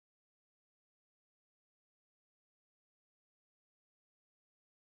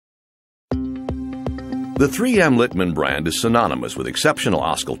The 3M Littamnn brand is synonymous with exceptional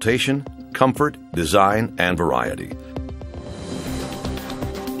auscultation, comfort, design, and variety.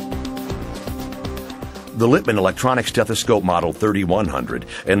 The Littamnn Electronic Stethoscope Model 3100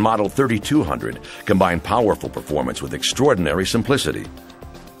 and Model 3200 combine powerful performance with extraordinary simplicity.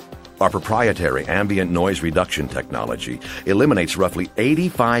 Our proprietary ambient noise reduction technology eliminates roughly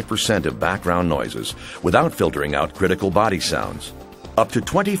 85% of background noises without filtering out critical body sounds. Up to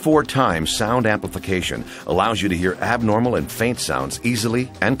 24 times sound amplification allows you to hear abnormal and faint sounds easily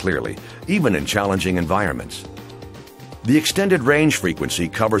and clearly, even in challenging environments. The extended range frequency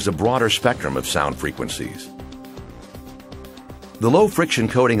covers a broader spectrum of sound frequencies. The low friction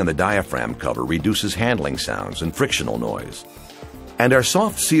coating on the diaphragm cover reduces handling sounds and frictional noise. And our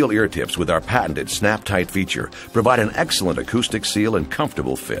soft seal ear tips with our patented snap-tight feature provide an excellent acoustic seal and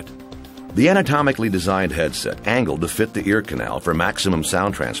comfortable fit. The anatomically designed headset, angled to fit the ear canal for maximum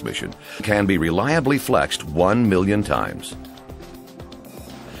sound transmission, can be reliably flexed 1 million times.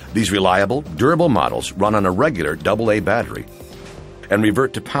 These reliable, durable models run on a regular AA battery and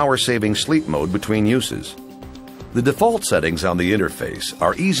revert to power-saving sleep mode between uses. The default settings on the interface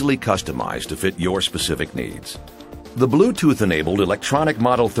are easily customized to fit your specific needs. The Bluetooth-enabled electronic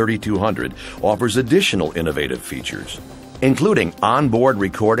Model 3200 offers additional innovative features, including onboard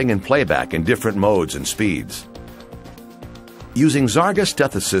recording and playback in different modes and speeds. Using Zarga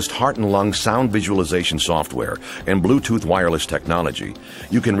Stethosist heart and lung sound visualization software and Bluetooth wireless technology,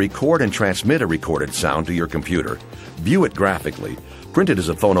 you can record and transmit a recorded sound to your computer, view it graphically, print it as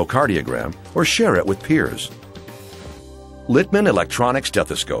a phonocardiogram, or share it with peers. Littamnn Electronic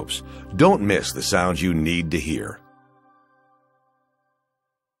Stethoscopes. Don't miss the sounds you need to hear.